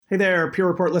Hey there, Pure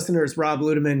Report listeners. Rob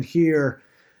Ludeman here.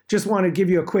 Just want to give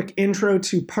you a quick intro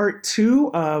to part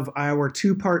 2 of our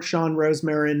 2-part Sean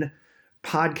Rosemarin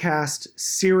podcast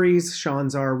series.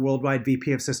 Sean's our worldwide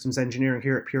VP of Systems Engineering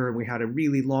here at Pure, and we had a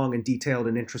really long and detailed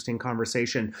and interesting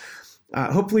conversation.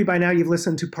 Hopefully by now you've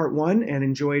listened to part 1 and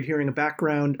enjoyed hearing a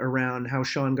background around how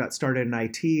Sean got started in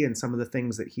IT and some of the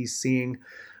things that he's seeing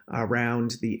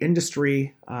around the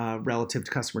industry relative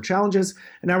to customer challenges.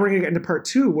 And now we're going to get into part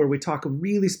 2, where we talk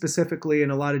really specifically in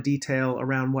a lot of detail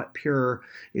around what Pure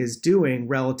is doing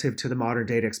relative to the modern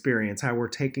data experience, how we're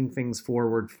taking things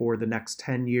forward for the next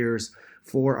 10 years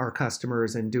for our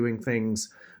customers and doing things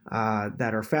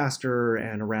that are faster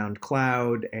and around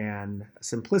cloud and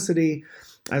simplicity,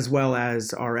 as well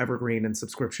as our evergreen and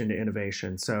subscription to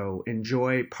innovation. So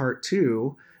enjoy part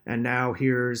 2. And now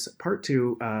here's part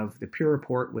 2 of the Pure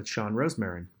Report with Sean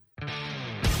Rosemarin.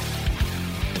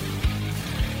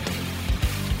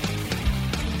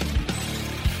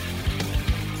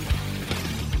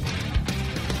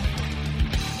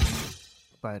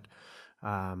 But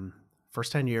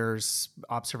first 10 years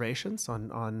observations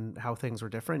on how things were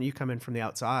different. You come in from the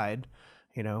outside,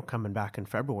 coming back in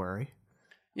February.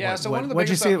 Yeah, one of the what'd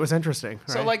you see that was interesting? Right?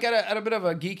 So like at a bit of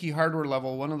a geeky hardware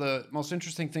level, one of the most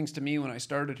interesting things to me when I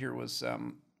started here was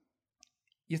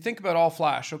you think about all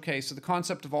flash. Okay, so the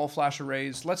concept of all flash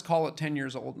arrays, let's call it 10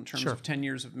 years old in terms of 10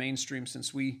 years of mainstream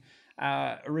since we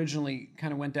originally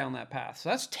kind of went down that path. So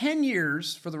that's 10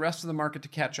 years for the rest of the market to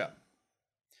catch up.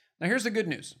 Now here's the good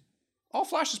news. All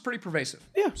flash is pretty pervasive.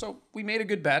 Yeah. So we made a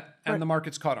good bet and the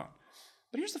market's caught on.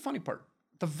 But here's the funny part.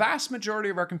 The vast majority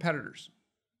of our competitors,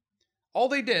 all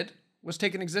they did was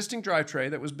take an existing drive tray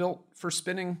that was built for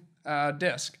spinning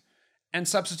disk and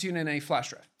substitute in a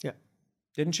flash drive. Yeah.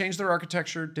 Didn't change their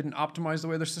architecture, didn't optimize the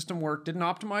way their system worked, didn't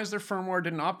optimize their firmware,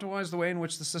 didn't optimize the way in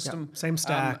which the system... Yeah. Same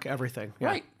stack, everything. Yeah.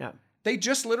 Right. Yeah. They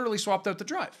just literally swapped out the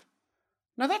drive.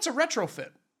 Now that's a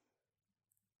retrofit.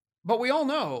 But we all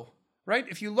know, right?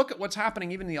 If you look at what's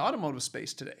happening even in the automotive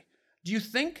space today, do you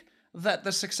think that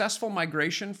the successful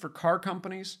migration for car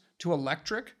companies to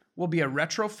electric will be a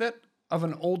retrofit of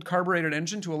an old carbureted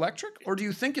engine to electric? Or do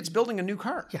you think it's building a new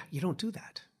car? Yeah, you don't do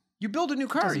that. You build a new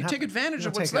car. You take advantage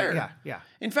of what's there. Yeah.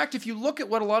 In fact, if you look at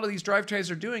what a lot of these drive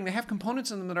trays are doing, they have components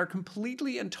in them that are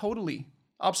completely and totally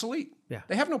obsolete. Yeah.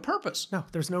 They have no purpose. No,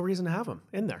 there's no reason to have them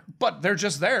in there. But they're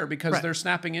just there because they're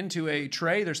snapping into a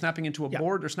tray, they're snapping into a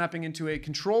board, they're snapping into a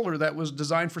controller that was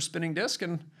designed for spinning disk,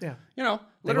 and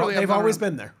literally they've always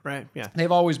been there, right? Yeah.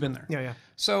 They've always been there. Yeah.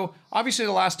 So obviously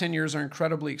the last 10 years are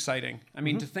incredibly exciting. I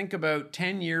mean, to think about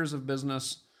 10 years of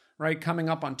business, right, coming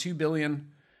up on $2 billion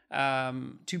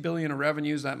of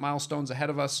revenues, that milestone's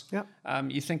ahead of us. Yeah.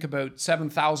 You think about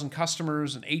 7,000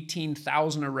 customers and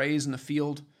 18,000 arrays in the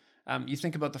field. You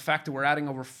think about the fact that we're adding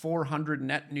over 400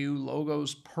 net new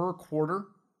logos per quarter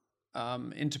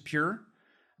into Pure.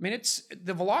 I mean,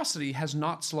 the velocity has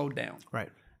not slowed down. Right.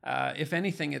 If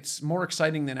anything, it's more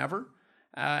exciting than ever.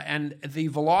 And the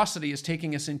velocity is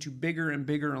taking us into bigger and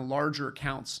bigger and larger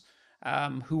accounts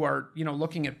who are,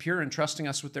 looking at Pure and trusting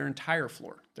us with their entire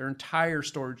floor, their entire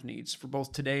storage needs for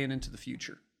both today and into the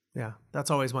future. Yeah,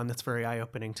 that's always one that's very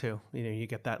eye-opening too. You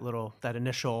get that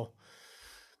initial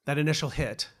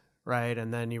hit. Right.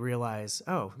 And then you realize,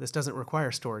 oh, this doesn't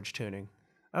require storage tuning.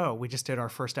 Oh, we just did our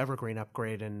first evergreen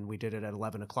upgrade and we did it at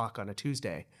 11 o'clock on a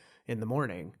Tuesday in the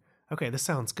morning. Okay, this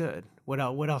sounds good. What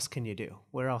else can you do?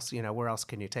 Where else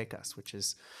can you take us? Which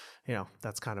is,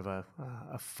 that's kind of a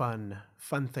fun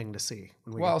thing to see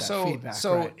when we get that feedback.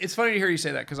 So it's funny to hear you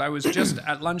say that because I was just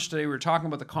at lunch today, we were talking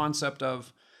about the concept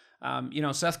of,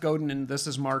 Seth Godin in This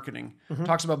Is Marketing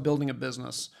talks about building a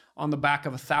business on the back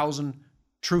of 1,000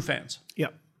 true fans.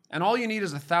 Yep. And all you need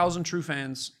is 1,000 true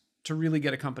fans to really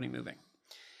get a company moving.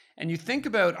 And you think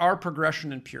about our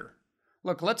progression in Pure.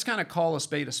 Look, let's kind of call a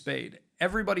spade a spade.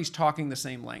 Everybody's talking the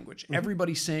same language.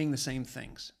 Everybody's saying the same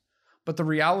things. But the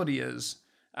reality is,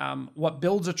 what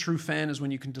builds a true fan is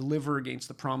when you can deliver against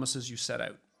the promises you set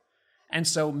out. And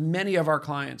so many of our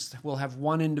clients will have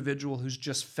one individual who's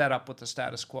just fed up with the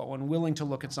status quo and willing to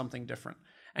look at something different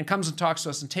and comes and talks to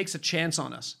us and takes a chance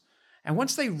on us. And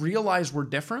once they realize we're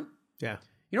different,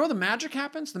 you know where the magic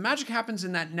happens? The magic happens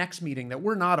in that next meeting that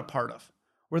we're not a part of,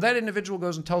 where that individual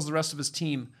goes and tells the rest of his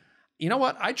team, you know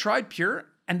what? I tried Pure,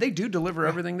 and they do deliver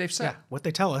everything they've said. Yeah. What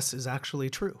they tell us is actually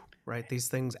true, right? These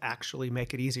things actually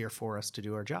make it easier for us to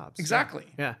do our jobs. Exactly.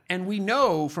 Yeah. And we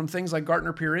know from things like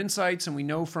Gartner Peer Insights, and we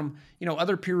know from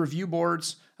other peer review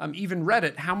boards, even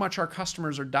Reddit, how much our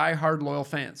customers are diehard loyal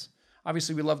fans.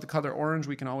 Obviously, we love the color orange.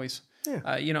 We can always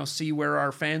see where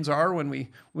our fans are when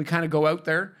we kind of go out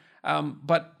there.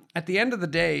 But at the end of the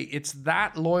day, it's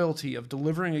that loyalty of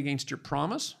delivering against your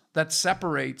promise that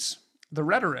separates the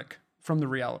rhetoric from the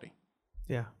reality.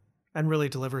 Yeah. And really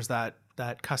delivers that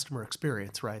customer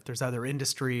experience, right? There's other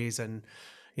industries and,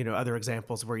 other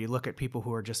examples where you look at people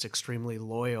who are just extremely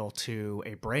loyal to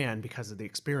a brand because of the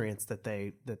experience that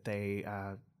they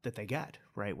get,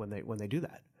 right? When they do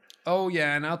that. Oh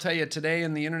yeah. And I'll tell you, today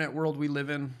in the internet world we live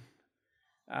in,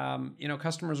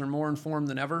 customers are more informed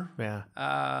than ever.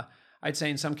 Yeah. I'd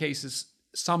say in some cases,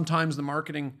 sometimes the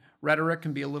marketing rhetoric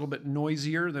can be a little bit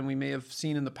noisier than we may have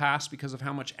seen in the past because of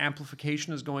how much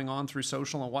amplification is going on through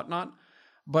social and whatnot.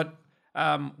 But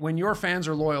when your fans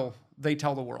are loyal, they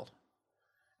tell the world.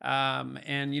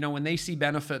 And when they see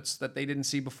benefits that they didn't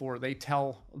see before, they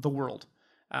tell the world.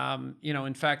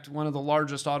 In fact, one of the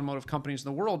largest automotive companies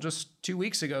in the world just 2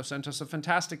 weeks ago sent us a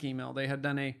fantastic email. They had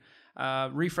done a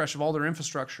refresh of all their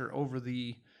infrastructure over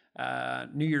the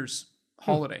New Year's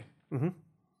holiday. Mm-hmm.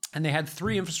 And they had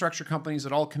 3 infrastructure companies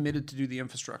that all committed to do the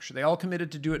infrastructure. They all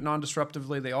committed to do it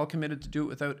non-disruptively. They all committed to do it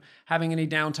without having any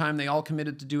downtime. They all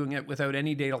committed to doing it without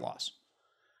any data loss.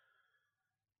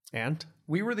 And?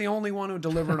 We were the only one who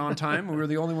delivered on time. We were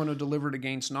the only one who delivered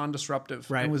against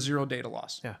non-disruptive and with 0 data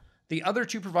loss. Yeah. The other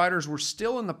 2 providers were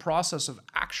still in the process of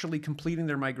actually completing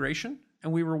their migration,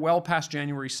 and we were well past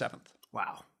January 7th.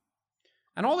 Wow.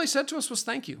 And all they said to us was,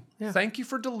 thank you. Yeah. Thank you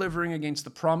for delivering against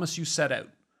the promise you set out.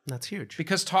 That's huge.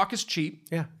 Because talk is cheap.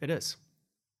 Yeah, it is.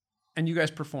 And you guys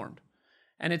performed.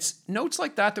 And it's notes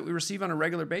like that we receive on a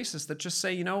regular basis that just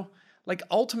say,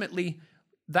 ultimately,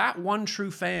 that one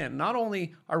true fan, not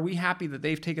only are we happy that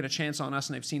they've taken a chance on us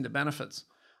and they've seen the benefits,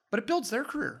 but it builds their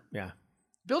career. Yeah.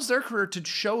 It builds their career to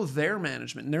show their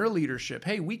management and their leadership,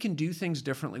 hey, we can do things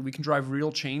differently. We can drive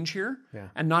real change here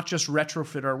and not just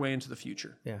retrofit our way into the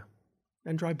future. Yeah.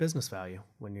 And drive business value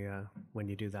when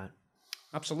you do that.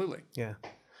 Absolutely. Yeah.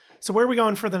 So where are we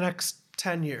going for the next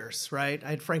 10 years, right? I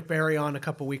had Frank Barry on a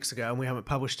couple weeks ago, and we haven't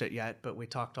published it yet, but we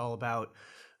talked all about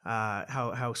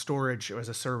how storage as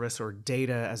a service or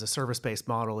data as a service-based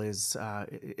model is,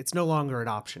 it's no longer an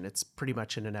option. It's pretty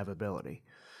much an inevitability.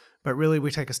 But really,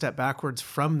 we take a step backwards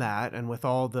from that, and with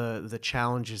all the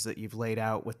challenges that you've laid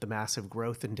out with the massive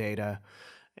growth in data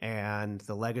and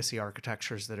the legacy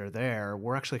architectures that are there,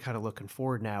 we're actually kind of looking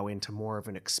forward now into more of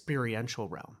an experiential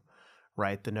realm,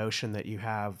 right? The notion that you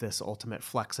have this ultimate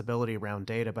flexibility around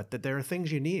data, but that there are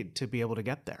things you need to be able to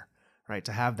get there, right?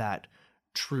 To have that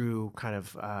true kind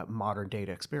of modern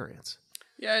data experience.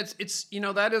 Yeah, it's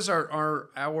that is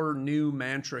our new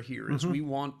mantra here is we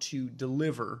want to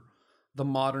deliver the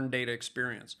modern data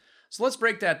experience. So let's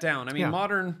break that down. I mean,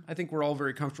 modern, I think we're all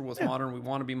very comfortable with modern. We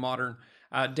want to be modern.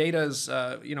 Data is,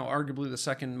 arguably the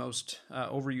second most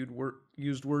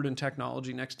overused word in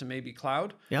technology next to maybe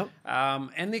cloud. Yep.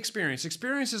 And the experience.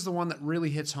 Experience is the one that really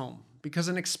hits home because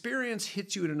an experience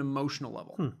hits you at an emotional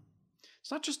level.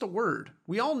 It's not just a word.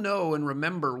 We all know and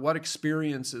remember what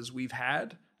experiences we've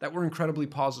had that were incredibly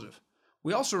positive.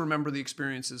 We also remember the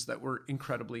experiences that were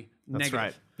incredibly negative. That's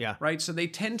right. Yeah. Right? So they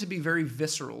tend to be very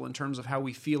visceral in terms of how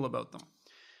we feel about them.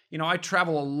 I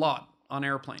travel a lot on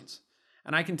airplanes,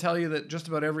 and I can tell you that just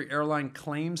about every airline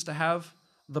claims to have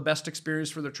the best experience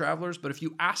for their travelers. But if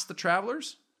you ask the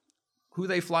travelers who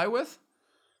they fly with,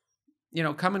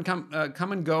 come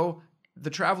and go, the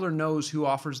traveler knows who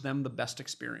offers them the best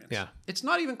experience. Yeah. It's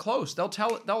not even close.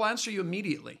 They'll answer you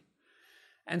immediately.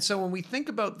 And so when we think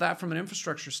about that from an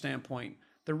infrastructure standpoint,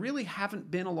 there really haven't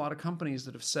been a lot of companies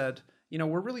that have said,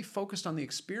 we're really focused on the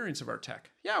experience of our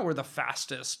tech. Yeah, we're the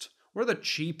fastest, we're the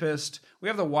cheapest, we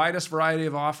have the widest variety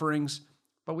of offerings,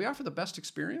 but we offer the best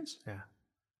experience. Yeah.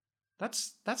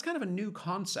 That's kind of a new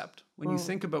concept when you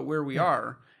think about where we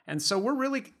are. And so we're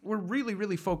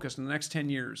really focused in the next 10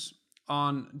 years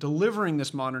on delivering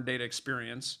this modern data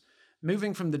experience,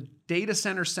 moving from the data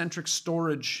center centric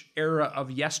storage era of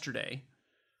yesterday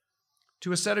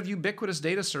to a set of ubiquitous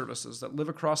data services that live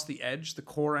across the edge, the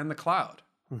core, and the cloud.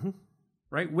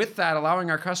 Right? With that, allowing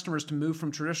our customers to move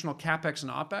from traditional CapEx and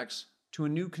OpEx to a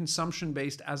new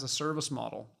consumption-based as a service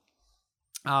model.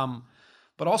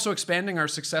 But also expanding our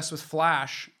success with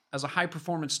Flash as a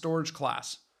high-performance storage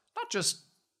class. Not just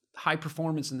high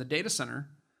performance in the data center,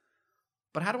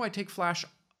 but how do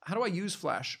I use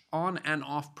Flash on and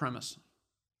off premise?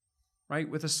 Right?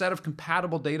 With a set of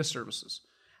compatible data services.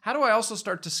 How do I also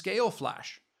start to scale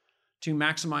Flash to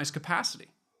maximize capacity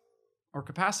or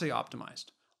capacity optimized,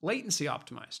 latency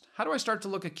optimized? How do I start to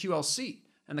look at QLC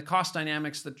and the cost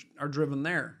dynamics that are driven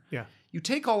there? Yeah. You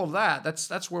take all of that,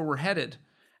 that's where we're headed.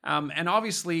 And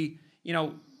obviously,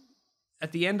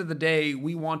 at the end of the day,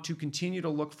 we want to continue to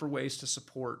look for ways to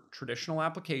support traditional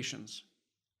applications,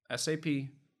 SAP,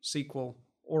 SQL,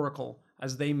 Oracle,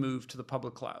 as they move to the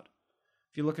public cloud.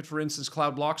 If you look at, for instance,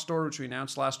 Cloud Block Store, which we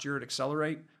announced last year at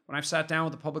Accelerate, when I've sat down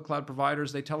with the public cloud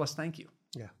providers, they tell us thank you.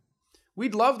 Yeah.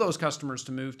 We'd love those customers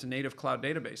to move to native cloud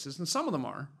databases, and some of them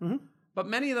are, but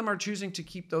many of them are choosing to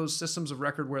keep those systems of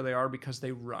record where they are because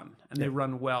they run, and they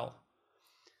run well.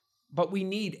 But we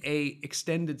need a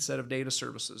extended set of data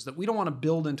services that we don't want to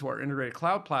build into our integrated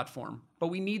cloud platform, but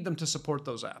we need them to support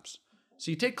those apps.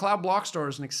 So you take Cloud Block Store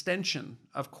as an extension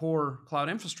of core cloud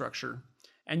infrastructure,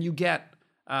 and you get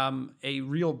a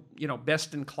real,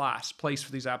 best-in-class place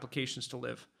for these applications to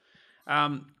live.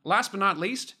 Last but not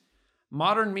least,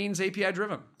 modern means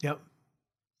API-driven. Yep.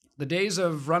 The days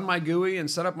of run my GUI and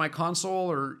set up my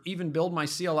console or even build my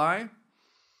CLI,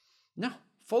 no,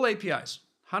 full APIs,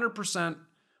 100%,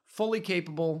 fully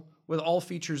capable with all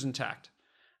features intact.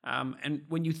 And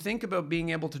when you think about being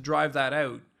able to drive that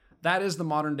out, that is the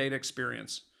modern data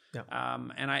experience. Yeah.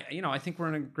 And I think we're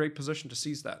in a great position to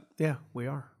seize that. Yeah, we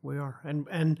are.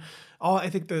 And I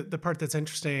think the part that's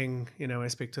interesting, I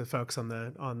speak to the folks on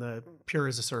the Pure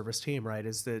as a Service team, right,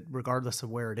 is that regardless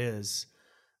of where it is,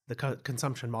 the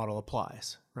consumption model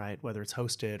applies, right? Whether it's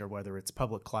hosted or whether it's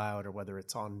public cloud or whether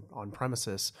it's on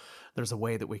premises, there's a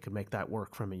way that we can make that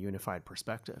work from a unified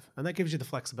perspective. And that gives you the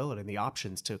flexibility and the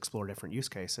options to explore different use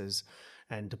cases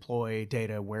and deploy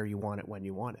data where you want it, when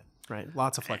you want it, right?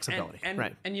 Lots of flexibility,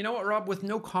 right? And you know what, Rob? With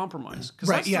no compromise, because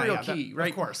right, that's the real key, right?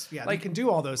 Of course, yeah. Like, you can do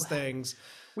all those things.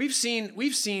 We've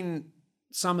seen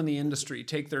some in the industry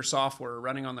take their software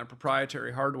running on their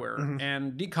proprietary hardware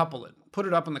and decouple it, put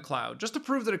it up in the cloud, just to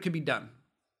prove that it could be done.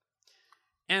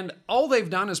 And all they've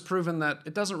done is proven that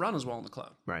it doesn't run as well in the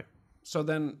cloud. Right. So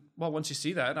then, once you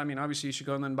see that, obviously you should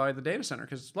go and then buy the data center,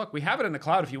 because look, we have it in the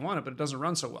cloud if you want it, but it doesn't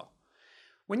run so well.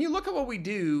 When you look at what we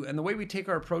do and the way we take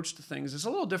our approach to things, it's a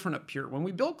little different at Pure. When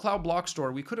we built Cloud Block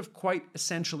Store, we could have quite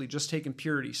essentially just taken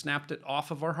Purity, snapped it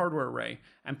off of our hardware array,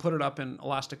 and put it up in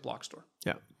Elastic Block Store.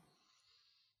 Yeah.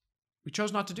 We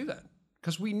chose not to do that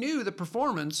because we knew the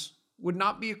performance would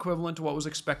not be equivalent to what was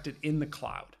expected in the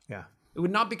cloud. Yeah. It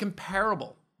would not be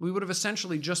comparable. We would have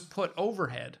essentially just put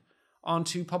overhead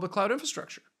onto public cloud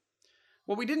infrastructure.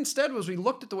 What we did instead was we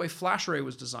looked at the way FlashArray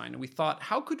was designed, and we thought,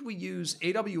 how could we use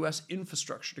AWS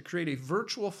infrastructure to create a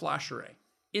virtual FlashArray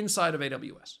inside of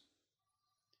AWS?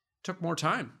 Took more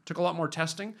time, took a lot more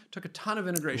testing, took a ton of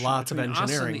integration Lots of between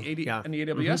engineering. us and the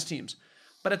AWS teams.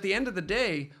 But at the end of the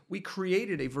day, we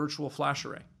created a virtual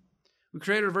FlashArray. We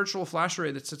created a virtual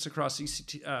FlashArray that sits across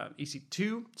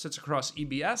EC2, sits across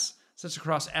EBS, sits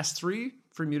across S3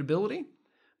 for immutability,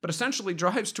 but essentially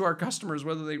drives to our customers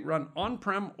whether they run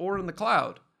on-prem or in the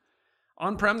cloud.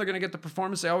 On-prem, they're going to get the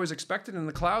performance they always expected. In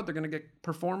the cloud, they're going to get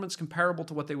performance comparable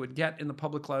to what they would get in the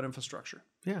public cloud infrastructure.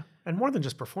 Yeah, and more than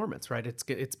just performance, right?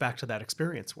 It's back to that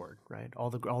experience word, right?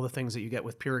 All the things that you get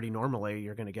with Purity normally,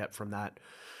 you're going to get from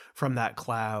that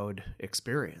cloud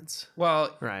experience.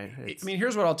 Well, right.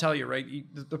 Here's what I'll tell you, right?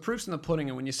 The proof's in the pudding,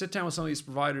 and when you sit down with some of these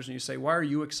providers and you say, why are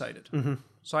you excited?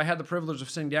 So I had the privilege of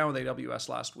sitting down with AWS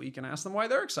last week and asked them why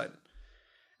they're excited.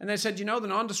 And they said, the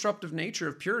non-disruptive nature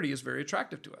of Purity is very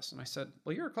attractive to us. And I said,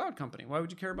 well, you're a cloud company. Why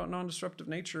would you care about non-disruptive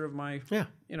nature of my,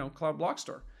 Cloud Block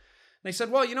Store? And they said,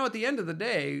 well, at the end of the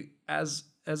day, as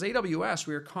AWS,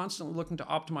 we are constantly looking to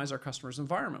optimize our customers'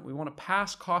 environment. We want to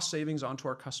pass cost savings on to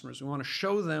our customers. We want to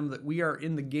show them that we are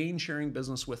in the gain-sharing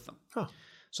business with them. Huh.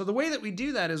 So the way that we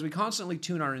do that is we constantly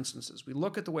tune our instances. We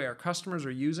look at the way our customers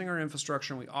are using our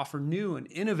infrastructure, and we offer new and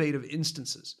innovative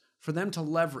instances for them to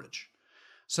leverage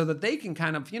so that they can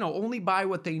kind of, only buy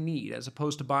what they need as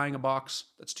opposed to buying a box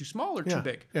that's too small or too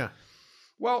big. Yeah.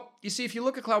 Well, you see, if you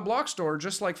look at Cloud Block Store,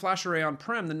 just like FlashArray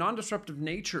on-prem, the non-disruptive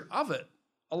nature of it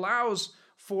allows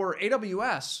for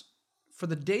AWS, for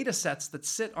the data sets that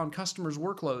sit on customers'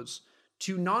 workloads,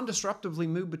 to non-disruptively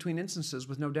move between instances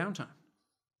with no downtime.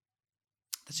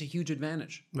 That's a huge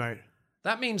advantage. Right.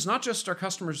 That means not just are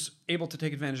customers able to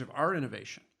take advantage of our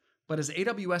innovation, but as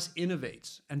AWS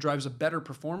innovates and drives a better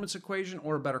performance equation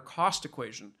or a better cost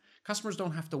equation, customers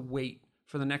don't have to wait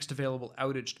for the next available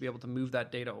outage to be able to move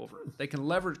that data over. They can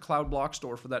leverage Cloud Block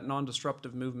Store for that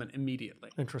non-disruptive movement immediately.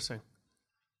 Interesting.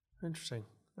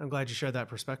 I'm glad you shared that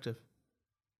perspective.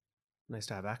 Nice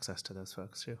to have access to those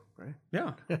folks too, right?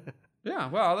 Yeah. Yeah,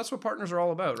 well, that's what partners are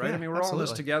all about, right? Yeah, we're all in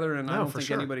this together, and I don't think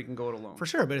anybody can go it alone. For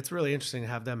sure, but it's really interesting to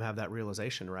have them have that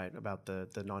realization, right, about the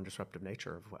non-disruptive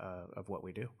nature of what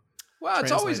we do. Well,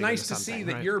 it's always nice to see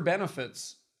that your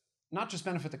benefits not just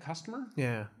benefit the customer,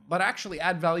 but actually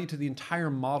add value to the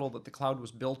entire model that the cloud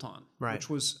was built on, which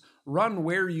was run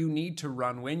where you need to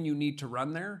run, when you need to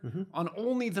run there, on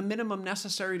only the minimum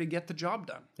necessary to get the job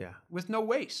done, with no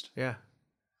waste. Yeah.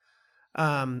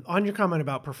 On your comment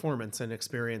about performance and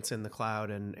experience in the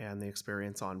cloud and the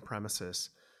experience on premises,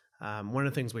 one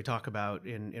of the things we talk about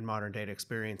in modern data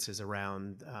experience is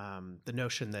around the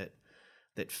notion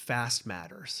that fast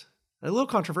matters. A little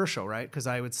controversial, right? Because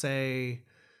I would say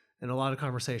in a lot of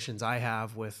conversations I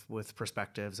have with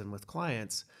prospectives and with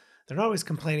clients, they're not always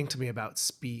complaining to me about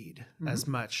speed as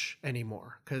much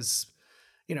anymore. Because,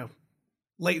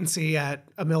 latency at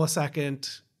a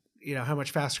millisecond, how much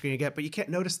faster can you get? But you can't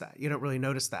notice that. You don't really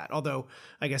notice that. Although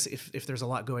I guess if there's a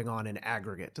lot going on in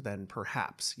aggregate, then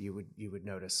perhaps you would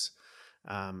notice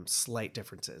slight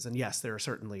differences. And yes, there are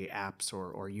certainly apps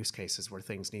or use cases where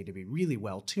things need to be really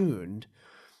well tuned,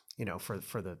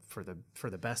 for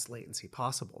the best latency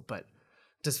possible. But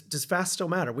does fast still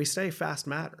matter? We say fast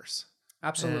matters.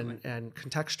 Absolutely. And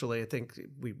contextually, I think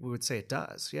we would say it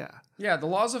does. Yeah. Yeah, the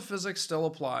laws of physics still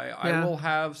apply. Yeah. I will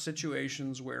have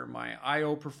situations where my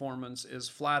I/O performance is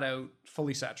flat out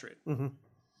fully saturated.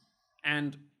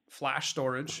 And flash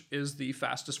storage is the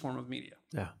fastest form of media.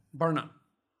 Yeah. Bar none.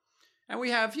 And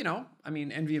we have,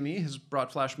 NVMe has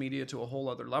brought flash media to a whole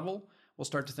other level. We'll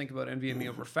start to think about NVMe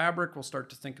over Fabric. We'll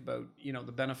start to think about,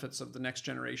 the benefits of the next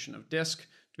generation of disk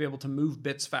to be able to move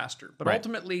bits faster. But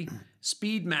ultimately,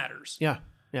 speed matters. Yeah.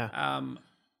 Yeah.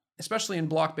 Especially in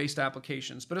block-based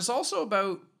applications. But it's also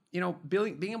about,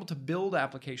 being able to build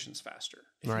applications faster.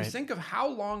 If you think of how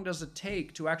long does it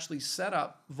take to actually set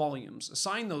up volumes,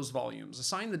 assign those volumes,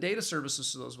 assign the data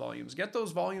services to those volumes, get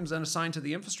those volumes then assigned to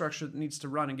the infrastructure that needs to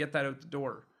run and get that out the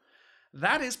door.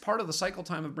 That is part of the cycle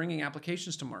time of bringing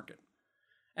applications to market.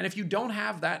 And if you don't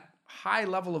have that high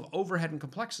level of overhead and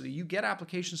complexity, you get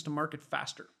applications to market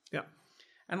faster. Yeah.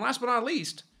 And last but not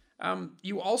least,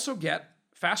 you also get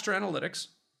faster analytics.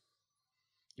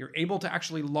 You're able to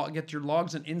actually get your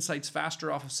logs and insights faster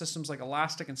off of systems like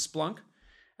Elastic and Splunk.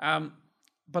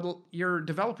 But your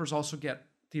developers also get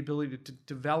the ability to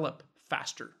develop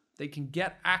faster. They can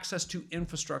get access to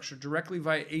infrastructure directly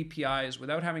via APIs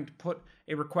without having to put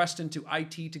a request into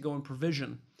IT to go and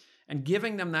provision. And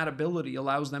giving them that ability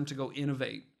allows them to go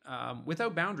innovate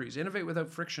without boundaries, innovate without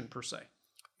friction per se.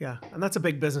 Yeah, and that's a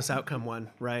big business outcome one,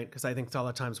 right? Because I think a lot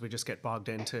of times we just get bogged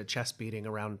into chest beating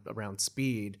around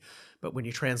speed, but when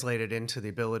you translate it into the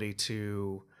ability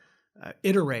to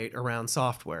iterate around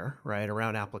software, right,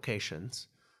 around applications,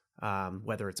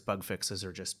 whether it's bug fixes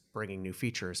or just bringing new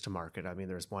features to market. I mean,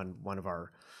 there's one of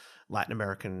our Latin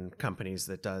American companies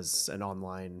that does an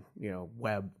online,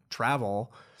 web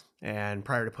travel. And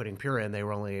prior to putting Pura in, they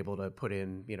were only able to put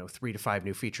in, 3 to 5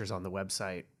 new features on the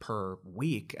website per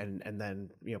week. And then,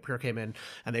 Pura came in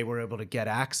and they were able to get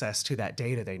access to that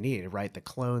data they needed, right? The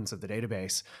clones of the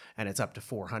database, and it's up to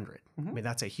 400. I mean,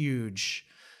 that's a huge,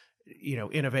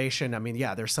 innovation. I mean,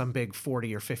 yeah, there's some big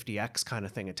 40 or 50x kind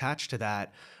of thing attached to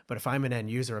that. But if I'm an end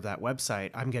user of that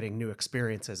website, I'm getting new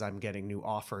experiences, I'm getting new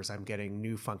offers, I'm getting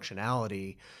new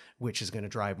functionality, which is going to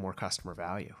drive more customer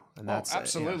value. And that's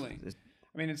absolutely.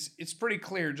 I mean, it's pretty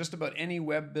clear. Just about any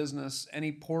web business,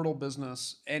 any portal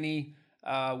business, any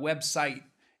website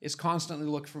is constantly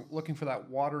looking for that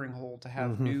watering hole to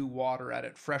have new water at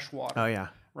it, fresh water. Oh yeah.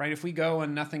 Right. If we go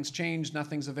and nothing's changed,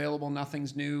 nothing's available,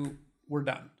 nothing's new, we're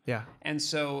done. Yeah. And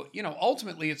so,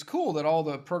 ultimately, it's cool that all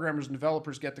the programmers and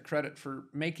developers get the credit for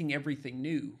making everything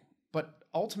new. But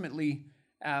ultimately,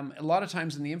 a lot of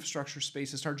times in the infrastructure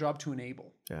space, it's our job to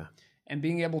enable. Yeah. And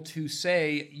being able to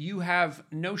say, you have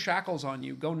no shackles on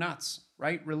you, go nuts,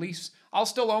 right? Release. I'll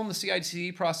still own the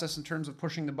CI/CD process in terms of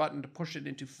pushing the button to push it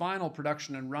into final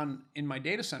production and run in my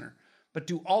data center, but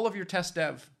do all of your test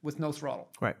dev with no throttle.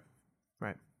 Right.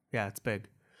 Yeah, it's big.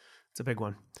 It's a big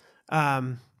one.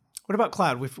 What about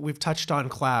cloud? We've touched on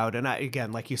cloud, and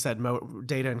again, like you said,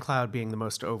 data and cloud being the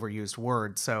most overused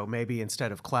word. So maybe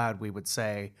instead of cloud, we would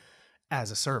say as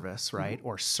a service, right?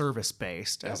 Or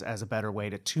service-based as a better way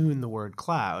to tune the word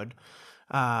cloud.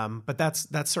 But that's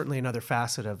certainly another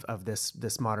facet of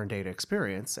this modern data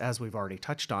experience, as we've already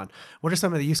touched on. What are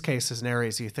some of the use cases and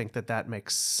areas you think that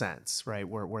makes sense, right?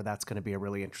 Where that's going to be a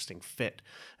really interesting fit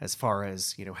as far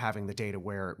as, having the data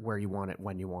where you want it,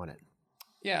 when you want it.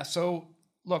 Yeah. So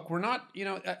look, we're not,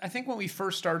 I think when we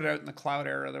first started out in the cloud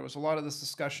era, there was a lot of this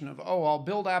discussion of, I'll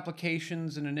build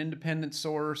applications in an independent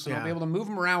source and I'll be able to move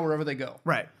them around wherever they go.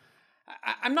 Right.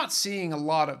 I'm not seeing a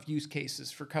lot of use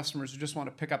cases for customers who just want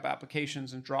to pick up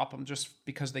applications and drop them just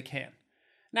because they can.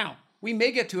 Now, we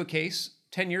may get to a case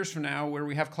 10 years from now where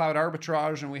we have cloud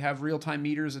arbitrage and we have real-time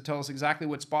meters that tell us exactly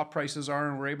what spot prices are,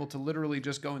 and we're able to literally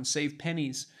just go and save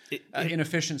pennies in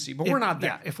efficiency. But we're not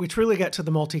there. Yeah, if we truly get to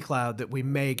the multi-cloud that we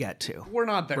may get to. We're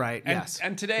not there. Right, yes.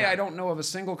 And today I don't know of a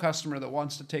single customer that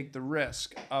wants to take the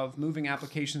risk of moving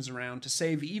applications around to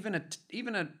save even a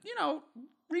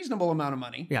reasonable amount of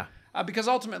money. Yeah. Because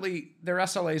ultimately their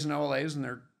SLAs and OLAs and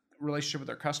their relationship with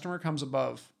their customer comes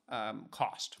above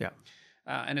cost. Yeah.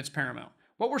 And it's paramount.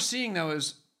 What we're seeing though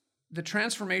is the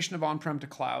transformation of on-prem to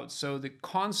cloud. So the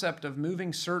concept of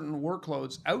moving certain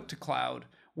workloads out to cloud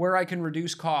where I can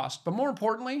reduce cost, but more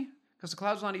importantly, because the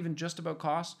cloud's not even just about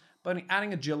cost, but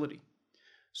adding agility.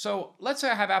 So let's say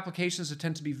I have applications that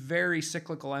tend to be very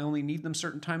cyclical. I only need them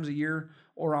certain times a year,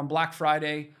 or on Black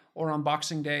Friday, or on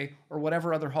Boxing Day, or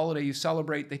whatever other holiday you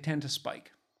celebrate, they tend to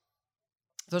spike.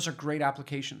 Those are great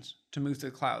applications to move to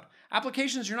the cloud.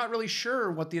 Applications you're not really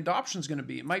sure what the adoption is going to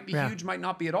be. It might be huge, might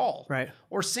not be at all. Right.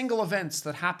 Or single events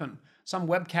that happen. Some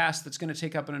webcast that's going to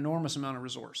take up an enormous amount of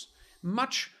resource.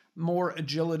 Much more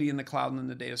agility in the cloud than in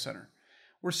the data center.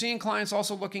 We're seeing clients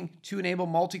also looking to enable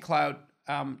multi-cloud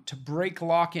to break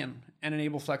lock-in and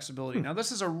enable flexibility. Now,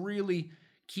 this is a really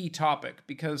key topic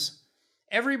because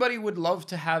everybody would love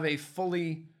to have a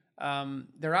fully,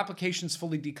 their applications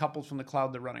fully decoupled from the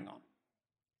cloud they're running on.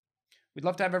 We'd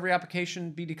love to have every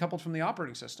application be decoupled from the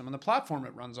operating system and the platform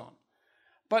it runs on.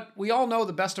 But we all know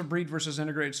the best of breed versus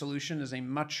integrated solution is a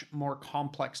much more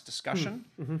complex discussion.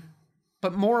 Mm-hmm.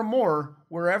 But more and more,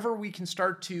 wherever we can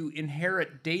start to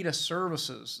inherit data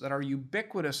services that are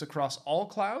ubiquitous across all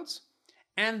clouds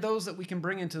and those that we can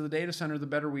bring into the data center, the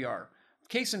better we are.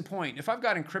 Case in point, if I've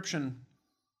got encryption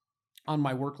on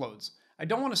my workloads, I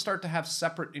don't want to start to have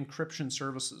separate encryption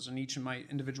services in each of my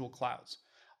individual clouds.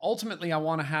 Ultimately, I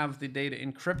want to have the data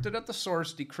encrypted at the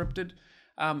source, decrypted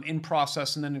in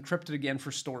process, and then encrypted again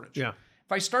for storage. Yeah.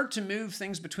 If I start to move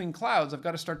things between clouds, I've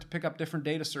got to start to pick up different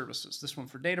data services. This one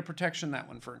for data protection, that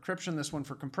one for encryption, this one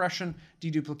for compression,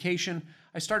 deduplication.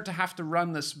 I start to have to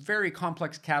run this very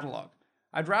complex catalog.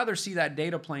 I'd rather see that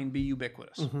data plane be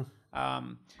ubiquitous.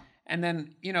 Mm-hmm. And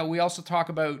then, we also talk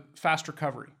about fast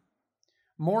recovery.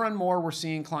 More and more, we're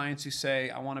seeing clients who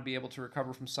say, I want to be able to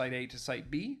recover from site A to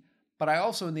site B. But I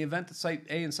also, in the event that site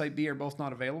A and site B are both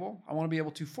not available, I want to be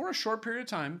able to, for a short period of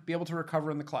time, be able to recover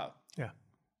in the cloud. Yeah.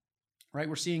 Right?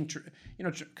 We're seeing,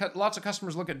 lots of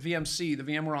customers look at VMC, the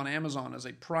VMware on Amazon, as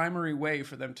a primary way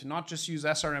for them to not just use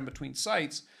SRM between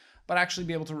sites, but actually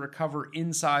be able to recover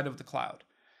inside of the cloud.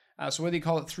 So whether you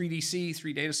call it 3DC,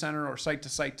 3 data center, or site to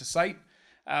site to site,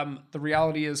 the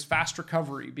reality is fast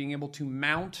recovery, being able to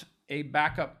mount a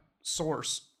backup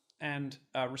source and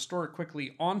restore it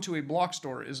quickly onto a block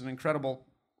store is an incredible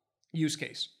use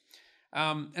case.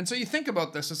 And so you think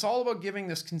about this, it's all about giving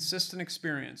this consistent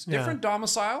experience, different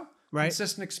domicile,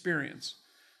 consistent experience,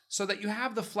 so that you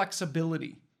have the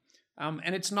flexibility.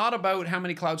 And it's not about how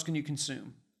many clouds can you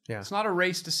consume. Yeah. It's not a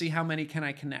race to see how many can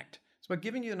I connect. It's about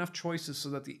giving you enough choices so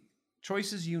that the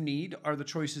choices you need are the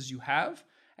choices you have,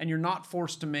 and you're not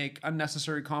forced to make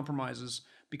unnecessary compromises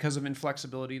because of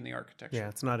inflexibility in the architecture. Yeah,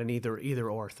 it's not an either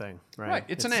or thing, right? Right,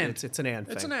 it's an and. It's an and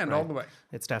thing. It's an and right? all the way.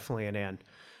 It's definitely an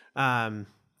and.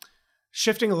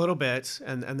 Shifting a little bit,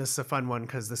 and this is a fun one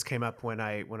because this came up when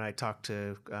I talked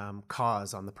to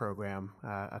Cause on the program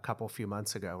a few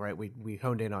months ago, right? We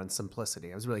honed in on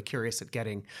simplicity. I was really curious at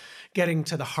getting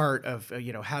to the heart of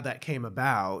how that came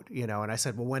about, and I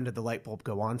said, well, when did the light bulb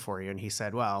go on for you? And he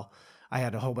said, well, I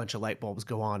had a whole bunch of light bulbs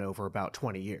go on over about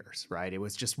 20 years, right? It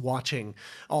was just watching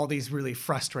all these really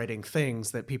frustrating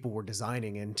things that people were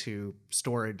designing into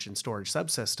storage and storage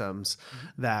subsystems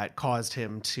that caused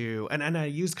him to, and I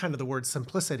used kind of the word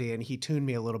simplicity, and he tuned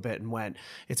me a little bit and went,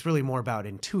 it's really more about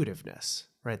intuitiveness,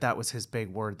 right? That was his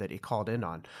big word that he called in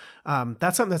on.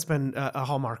 That's something that's been a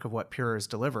hallmark of what Pure has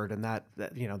delivered, and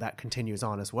that continues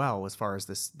on as well as far as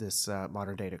this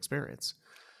modern data experience.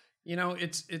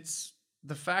 It's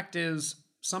the fact is,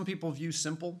 some people view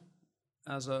simple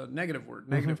as a negative word,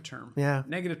 negative term,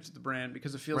 negative to the brand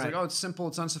because it feels like, oh, it's simple,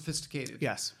 it's unsophisticated.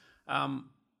 Yes.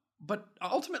 But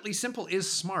ultimately, simple is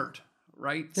smart,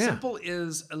 right? Yeah. Simple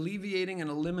is alleviating and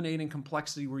eliminating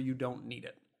complexity where you don't need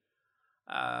it.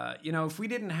 If we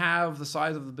didn't have the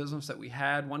size of the business that we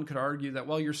had, one could argue that,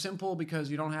 well, you're simple because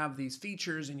you don't have these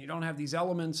features and you don't have these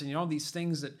elements and you don't have these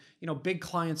things that, big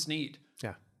clients need.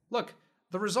 Yeah. Look,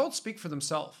 the results speak for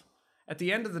themselves. At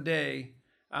the end of the day,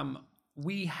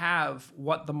 we have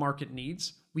what the market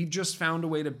needs. We've just found a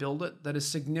way to build it that is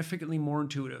significantly more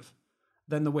intuitive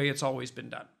than the way it's always been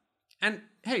done. And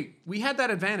hey, we had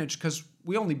that advantage because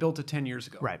we only built it 10 years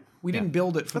ago. Right. We didn't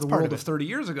build it for the world of 30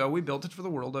 years ago. We built it for the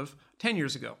world of 10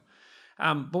 years ago.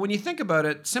 But when you think about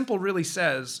it, simple really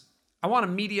says, I want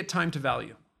immediate time to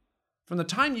value. From the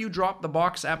time you drop the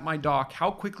box at my dock,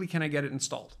 how quickly can I get it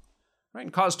installed? Right,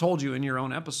 and Cause told you in your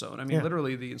own episode. I mean,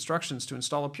 literally the instructions to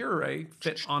install a Pure Array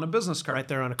fit on a business card. Right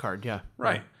there on a card, yeah.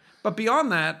 Right. But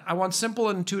beyond that, I want simple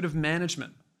and intuitive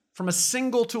management from a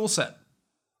single tool set.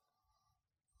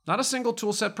 Not a single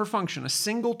tool set per function, a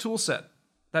single tool set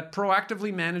that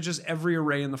proactively manages every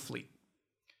array in the fleet.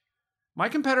 My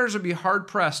competitors would be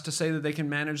hard-pressed to say that they can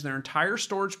manage their entire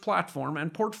storage platform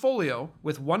and portfolio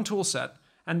with one tool set,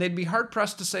 and they'd be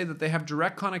hard-pressed to say that they have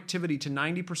direct connectivity to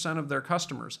 90% of their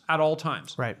customers at all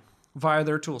times Right. via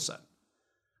their tool set.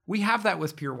 We have that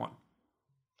with Pure One.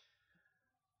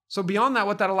 So beyond that,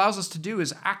 what that allows us to do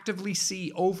is actively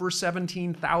see over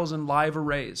 17,000 live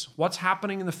arrays. What's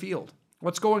happening in the field?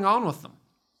 What's going on with them?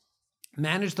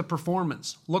 Manage the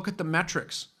performance. Look at the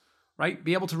metrics, right?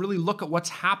 Be able to really look at what's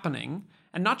happening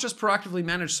and not just proactively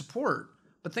manage support,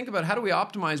 but think about how do we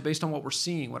optimize based on what we're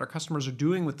seeing, what our customers are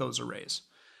doing with those arrays.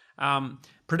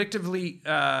 Predictively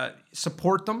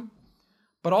support them,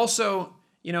 but also,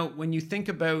 when you think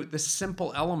about this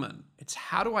simple element, it's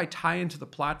how do I tie into the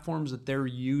platforms that they're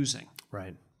using?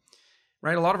 Right.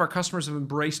 Right? A lot of our customers have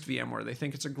embraced VMware. They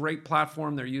think it's a great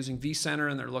platform. They're using vCenter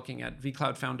and they're looking at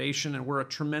vCloud Foundation, and we're a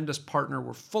tremendous partner.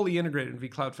 We're fully integrated in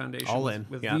vCloud Foundation All in.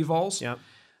 with Yeah. vVols. Yep.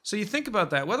 So you think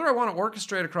about that. Whether I want to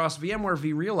orchestrate across VMware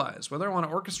vRealize, whether I want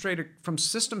to orchestrate it from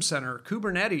System Center,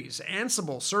 Kubernetes,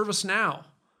 Ansible, ServiceNow,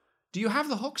 do you have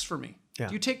the hooks for me? Yeah.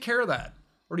 Do you take care of that?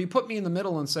 Or do you put me in the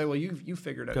middle and say, well, you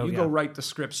figured it out. You yeah. go write the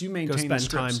scripts. You Go maintain the spend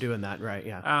scripts. time doing that, right?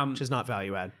 Yeah. Which is not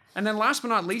value add. And then last but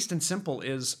not least and simple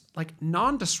is like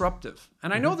non-disruptive.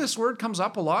 And I know this word comes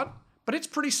up a lot, but it's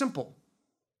pretty simple.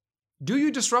 Do you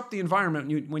disrupt the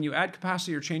environment when you add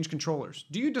capacity or change controllers?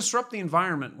 Do you disrupt the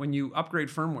environment when you upgrade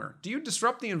firmware? Do you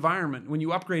disrupt the environment when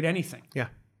you upgrade anything? Yeah.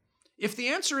 If the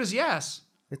answer is yes,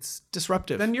 It's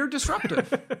disruptive. then you're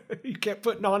disruptive. You can't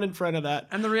put non in front of that.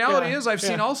 And the reality Yeah, is I've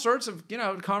seen yeah. all sorts of,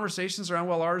 conversations around,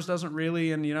 well, ours doesn't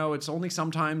really, and, it's only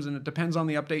sometimes, and it depends on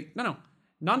the update. No.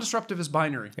 Non-disruptive is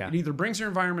binary. Yeah. It either brings your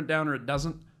environment down or it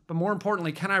doesn't. But more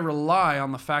importantly, can I rely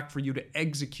on the fact for you to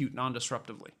execute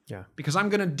non-disruptively? Yeah. Because I'm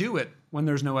going to do it when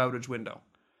there's no outage window.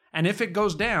 And if it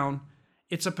goes down,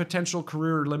 it's a potential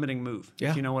career limiting move,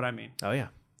 Yeah. if you know what I mean. Oh yeah.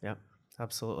 Yeah.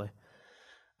 Absolutely.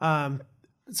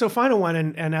 So final one,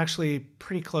 and actually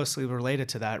pretty closely related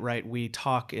to that, right? We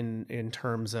talk in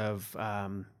terms of,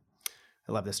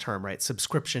 I love this term, right?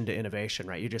 Subscription to innovation,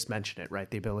 right? You just mentioned it, right?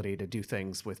 The ability to do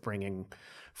things with bringing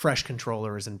fresh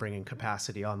controllers and bringing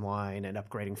capacity online and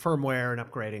upgrading firmware and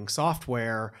upgrading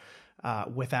software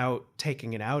without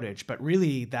taking an outage. But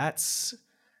really that's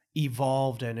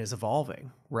evolved and is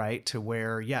evolving, right? To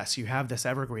where, yes, you have this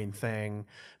evergreen thing,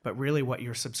 but really what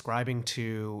you're subscribing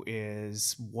to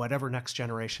is whatever next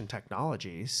generation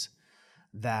technologies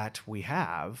that we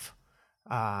have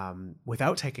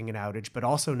without taking an outage, but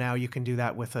also now you can do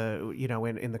that with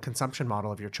in the consumption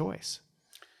model of your choice.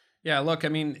 Yeah, look, I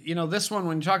mean, this one,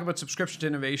 when you talk about subscription to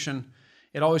innovation,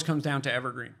 it always comes down to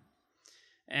evergreen.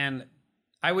 And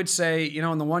I would say,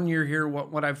 in the 1 year here,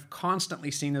 what I've constantly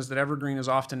seen is that evergreen is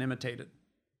often imitated.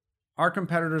 Our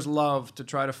competitors love to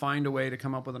try to find a way to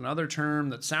come up with another term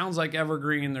that sounds like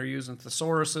evergreen. They're using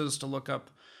thesauruses to look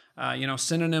up,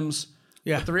 synonyms.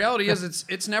 Yeah. But the reality is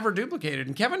it's never duplicated.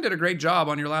 And Kevin did a great job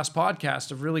on your last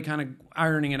podcast of really kind of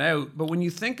ironing it out. But when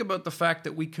you think about the fact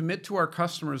that we commit to our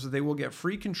customers that they will get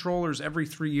free controllers every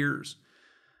 3 years,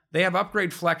 they have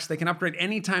upgrade flex. They can upgrade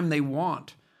anytime they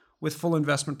want with full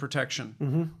investment protection.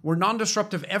 Mm-hmm. We're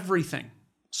non-disruptive everything.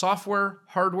 Software,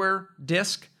 hardware,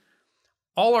 disk,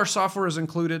 all our software is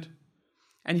included.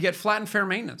 And you get flat and fair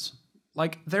maintenance.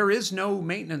 Like there is no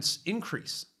maintenance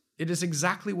increase. It is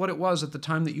exactly what it was at the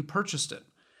time that you purchased it.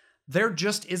 There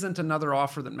just isn't another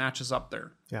offer that matches up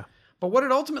there. Yeah. But what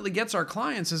it ultimately gets our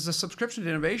clients is a subscription to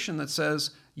innovation that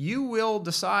says you will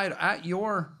decide at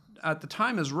the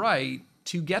time is right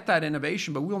to get that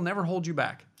innovation, but we'll never hold you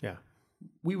back. Yeah.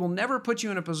 We will never put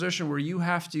you in a position where you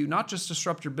have to not just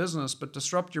disrupt your business, but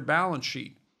disrupt your balance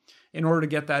sheet in order to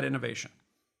get that innovation.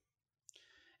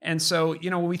 And so,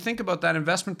 when we think about that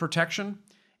investment protection,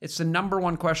 it's the number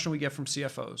one question we get from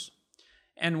CFOs.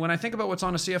 And when I think about what's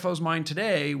on a CFO's mind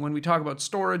today, when we talk about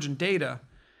storage and data,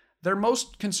 they're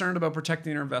most concerned about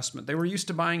protecting their investment. They were used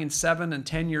to buying in 7 and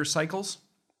 10 year cycles,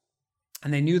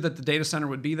 and they knew that the data center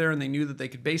would be there, and they knew that they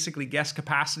could basically guess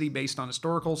capacity based on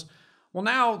historicals. Well,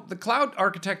 now the cloud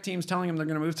architect team's telling them they're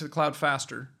going to move to the cloud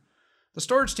faster. The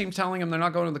storage team's telling them they're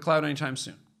not going to the cloud anytime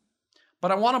soon.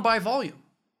 But I want to buy volume.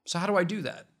 So how do I do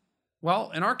that?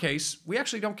 Well, in our case, we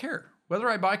actually don't care. Whether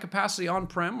I buy capacity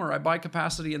on-prem or I buy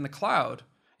capacity in the cloud,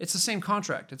 it's the same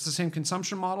contract. It's the same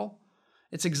consumption model.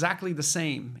 It's exactly the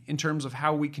same in terms of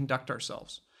how we conduct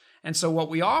ourselves. And so what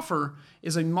we offer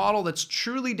is a model that's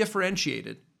truly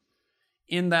differentiated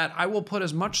in that I will put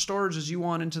as much storage as you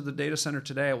want into the data center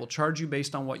today. I will charge you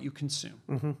based on what you consume.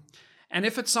 Mm-hmm. And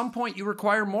if at some point you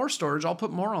require more storage, I'll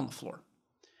put more on the floor.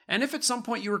 And if at some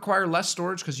point you require less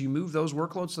storage because you move those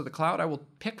workloads to the cloud, I will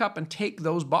pick up and take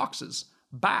those boxes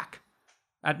back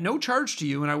at no charge to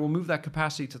you, and I will move that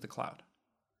capacity to the cloud.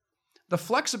 The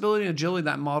flexibility and agility of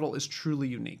that model is truly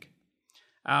unique.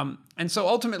 And so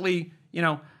ultimately,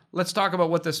 let's talk about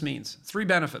what this means. 3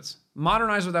 benefits.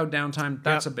 Modernize without downtime.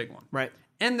 That's a big one. Right.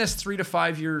 End this 3 to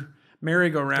 5 year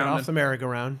merry-go-round. Get off the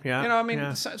merry-go-round.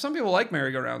 Yeah. Some people like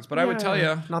merry-go-rounds, but I would tell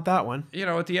you, not that one.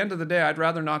 at the end of the day, I'd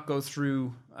rather not go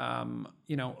through,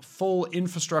 full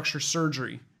infrastructure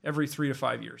surgery every 3 to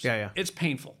 5 years. Yeah. It's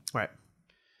painful. Right.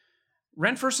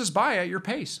 Rent versus buy at your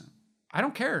pace. I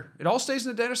don't care. It all stays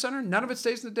in the data center. None of it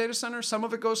stays in the data center. Some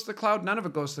of it goes to the cloud. None of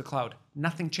it goes to the cloud.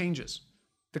 Nothing changes.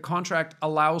 The contract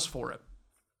allows for it.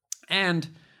 And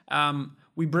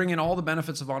we bring in all the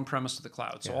benefits of on-premise to the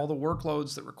cloud. So all the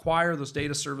workloads that require those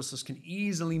data services can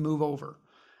easily move over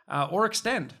or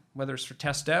extend, whether it's for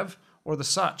test dev or the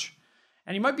such.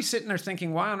 And you might be sitting there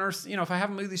thinking, why on earth, if I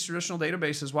haven't moved these traditional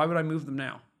databases, why would I move them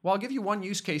now? Well, I'll give you one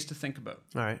use case to think about.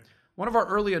 All right. One of our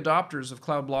early adopters of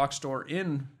Cloud Block Store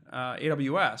in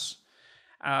AWS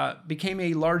became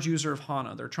a large user of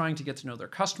HANA. They're trying to get to know their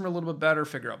customer a little bit better,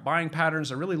 figure out buying patterns.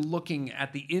 They're really looking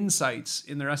at the insights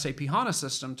in their SAP HANA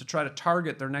system to try to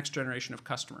target their next generation of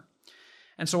customer.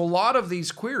 And so a lot of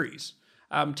these queries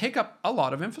take up a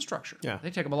lot of infrastructure. Yeah. They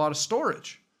take up a lot of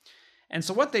storage. And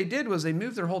so what they did was they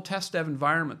moved their whole test dev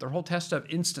environment, their whole test dev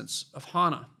instance of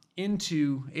HANA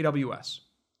into AWS.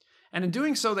 And in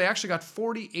doing so, they actually got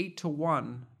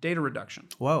 48-to-1 data reduction.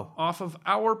 Whoa. Off of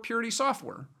our Purity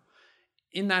software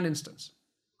in that instance.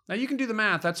 Now you can do the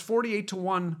math. That's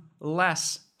 48-to-1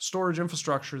 less storage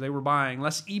infrastructure they were buying,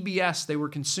 less EBS they were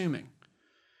consuming.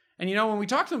 And when we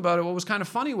talked to them about it, what was kind of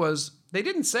funny was they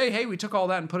didn't say, hey, we took all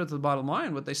that and put it to the bottom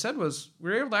line. What they said was we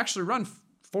were able to actually run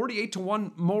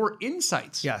 48-to-1 more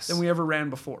insights than we ever ran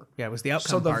before. Yeah, it was the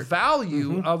outcome So the part.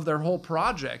 value of their whole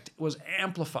project was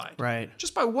amplified. Right.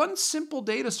 Just by one simple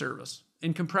data service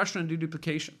in compression and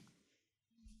deduplication.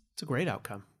 It's a great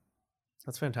outcome.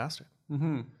 That's fantastic.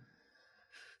 Mm-hmm.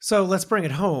 So let's bring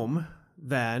it home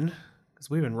then, because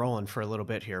we've been rolling for a little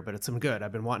bit here, but it's some good.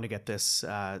 I've been wanting to get this,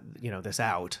 this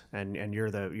out, and you're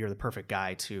the perfect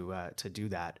guy to do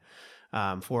that.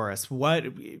 For us. What,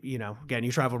 again,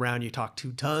 you travel around, you talk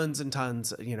to tons and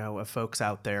tons, of folks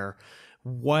out there.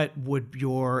 What would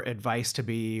your advice to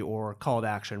be or call to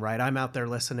action, right? I'm out there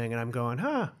listening and I'm going,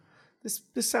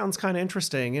 this sounds kind of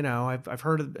interesting. I've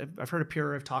heard of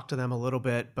Pure, I've talked to them a little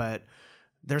bit, but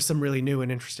there's some really new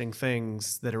and interesting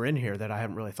things that are in here that I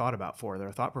haven't really thought about that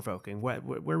are thought provoking.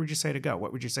 Where would you say to go?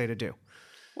 What would you say to do?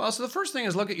 Well, so the first thing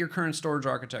is look at your current storage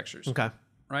architectures. Okay.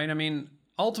 Right? I mean,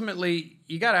 ultimately,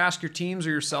 you got to ask your teams or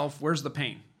yourself, where's the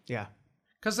pain? Yeah.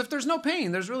 Because if there's no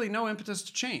pain, there's really no impetus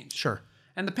to change. Sure.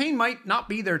 And the pain might not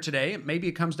be there today. Maybe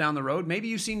it comes down the road. Maybe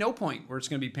you see no point where it's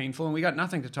going to be painful and we got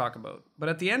nothing to talk about. But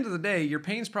at the end of the day, your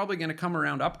pain's probably going to come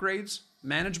around upgrades,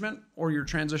 management, or your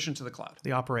transition to the cloud.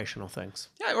 The operational things.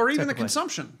 Yeah, or even Typically. the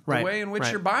consumption, Right. the way in which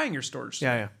you're buying your storage.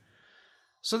 Yeah.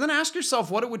 So then ask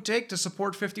yourself what it would take to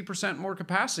support 50% more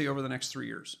capacity over the next 3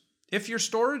 years. If your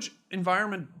storage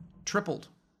environment tripled,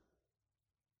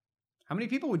 how many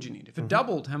people would you need? If it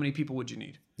doubled, how many people would you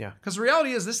need? Yeah. Because the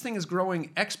reality is this thing is growing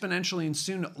exponentially and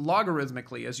soon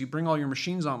logarithmically as you bring all your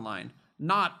machines online,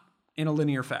 not in a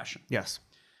linear fashion. Yes.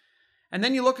 And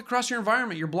then you look across your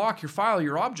environment, your block, your file,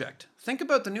 your object. Think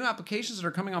about the new applications that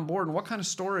are coming on board and what kind of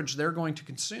storage they're going to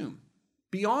consume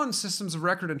beyond systems of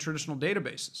record and traditional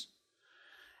databases.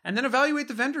 And then evaluate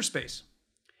the vendor space.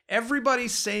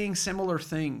 Everybody's saying similar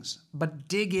things, but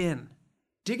dig in.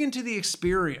 Dig into the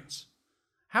experience.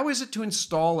 How is it to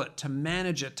install it, to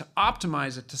manage it, to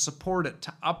optimize it, to support it,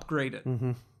 to upgrade it?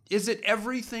 Mm-hmm. Is it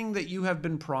everything that you have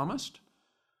been promised?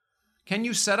 Can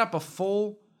you set up a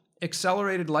full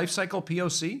accelerated lifecycle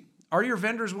POC? Are your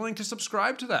vendors willing to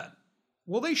subscribe to that?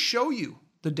 Will they show you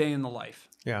the day in the life?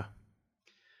 Yeah.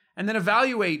 And then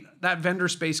evaluate that vendor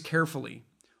space carefully,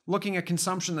 looking at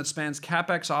consumption that spans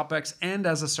CapEx, OpEx, and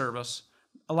as a service,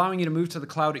 allowing you to move to the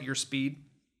cloud at your speed.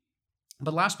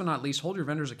 But last but not least, hold your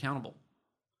vendors accountable.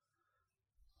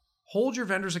 Hold your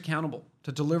vendors accountable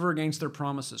to deliver against their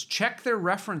promises. Check their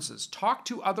references. Talk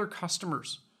to other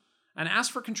customers and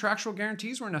ask for contractual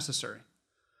guarantees where necessary.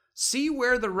 See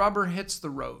where the rubber hits the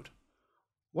road.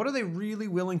 What are they really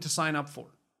willing to sign up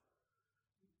for?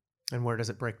 And where does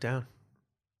it break down?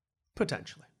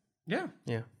 Potentially. Yeah.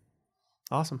 Yeah.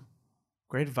 Awesome.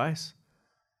 Great advice.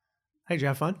 Hey, did you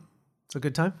have fun? It's a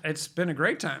good time. It's been a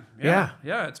great time. Yeah.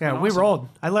 It's been we awesome. rolled.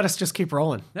 I let us just keep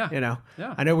rolling. Yeah. Yeah.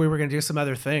 Yeah. I know we were going to do some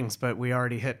other things, but we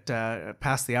already hit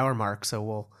past the hour mark, so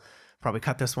we'll probably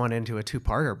cut this one into a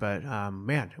 2-parter, but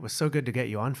man, it was so good to get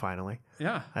you on finally.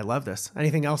 Yeah. I love this.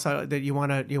 Anything else that you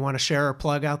want to share or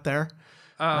plug out there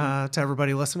to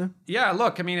everybody listening? Yeah,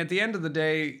 look, I mean, at the end of the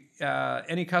day,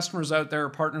 any customers out there or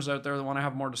partners out there that want to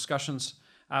have more discussions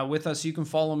with us, you can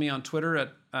follow me on Twitter at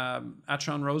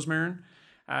Sean Rosemarin.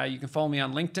 You can follow me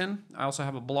on LinkedIn. I also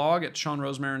have a blog at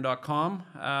seanrosemarin.com.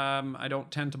 I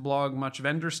don't tend to blog much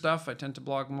vendor stuff. I tend to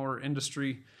blog more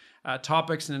industry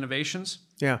topics and innovations.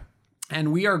 Yeah.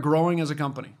 And we are growing as a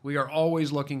company. We are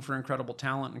always looking for incredible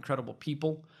talent, incredible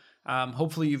people.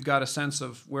 Hopefully you've got a sense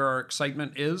of where our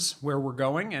excitement is, where we're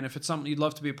going. And if it's something you'd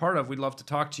love to be a part of, we'd love to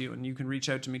talk to you. And you can reach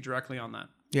out to me directly on that.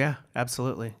 Yeah,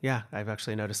 absolutely. Yeah, I've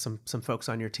actually noticed some folks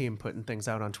on your team putting things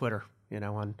out on Twitter,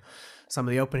 on some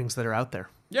of the openings that are out there.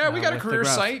 Yeah, we got a career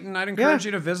site, and I'd encourage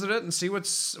you to visit it and see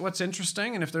what's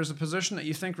interesting. And if there's a position that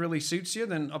you think really suits you,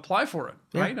 then apply for it,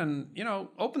 right? And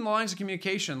open the lines of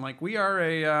communication. Like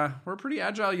we're a pretty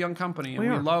agile young company, and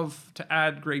we love to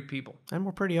add great people. And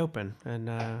we're pretty open, and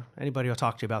anybody will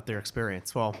talk to you about their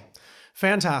experience. Well,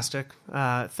 fantastic.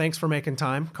 Thanks for making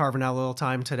time, carving out a little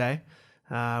time today.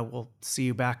 We'll see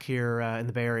you back here in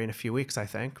the Bay Area in a few weeks, I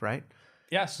think, right?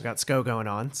 Yes. We got SCO going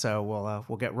on, so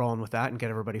we'll get rolling with that and get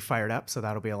everybody fired up. So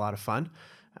that'll be a lot of fun.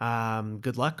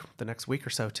 Good luck the next week or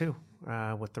so too,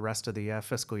 with the rest of the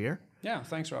fiscal year. Yeah,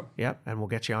 thanks, Rob. Yep, and we'll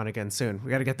get you on again soon.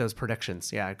 We got to get those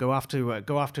predictions. Yeah, go off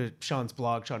to Sean's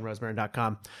blog,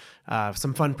 seanrosemarin.com.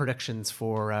 Some fun predictions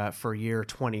for year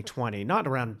 2020. Not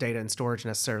around data and storage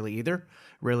necessarily either.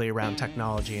 Really around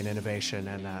technology and innovation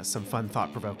and some fun,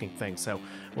 thought-provoking things. So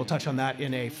we'll touch on that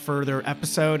in a further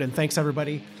episode. And thanks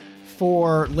everybody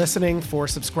for listening, for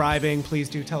subscribing. Please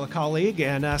do tell a colleague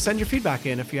and send your feedback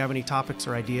in if you have any topics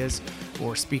or ideas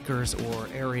or speakers or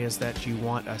areas that you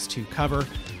want us to cover.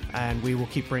 And we will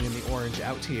keep bringing the orange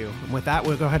out to you. And with that,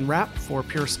 we'll go ahead and wrap. For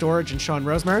Pure Storage and Sean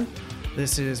Rosemarin,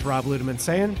 this is Rob Ludeman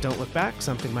saying, don't look back,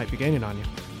 something might be gaining on you.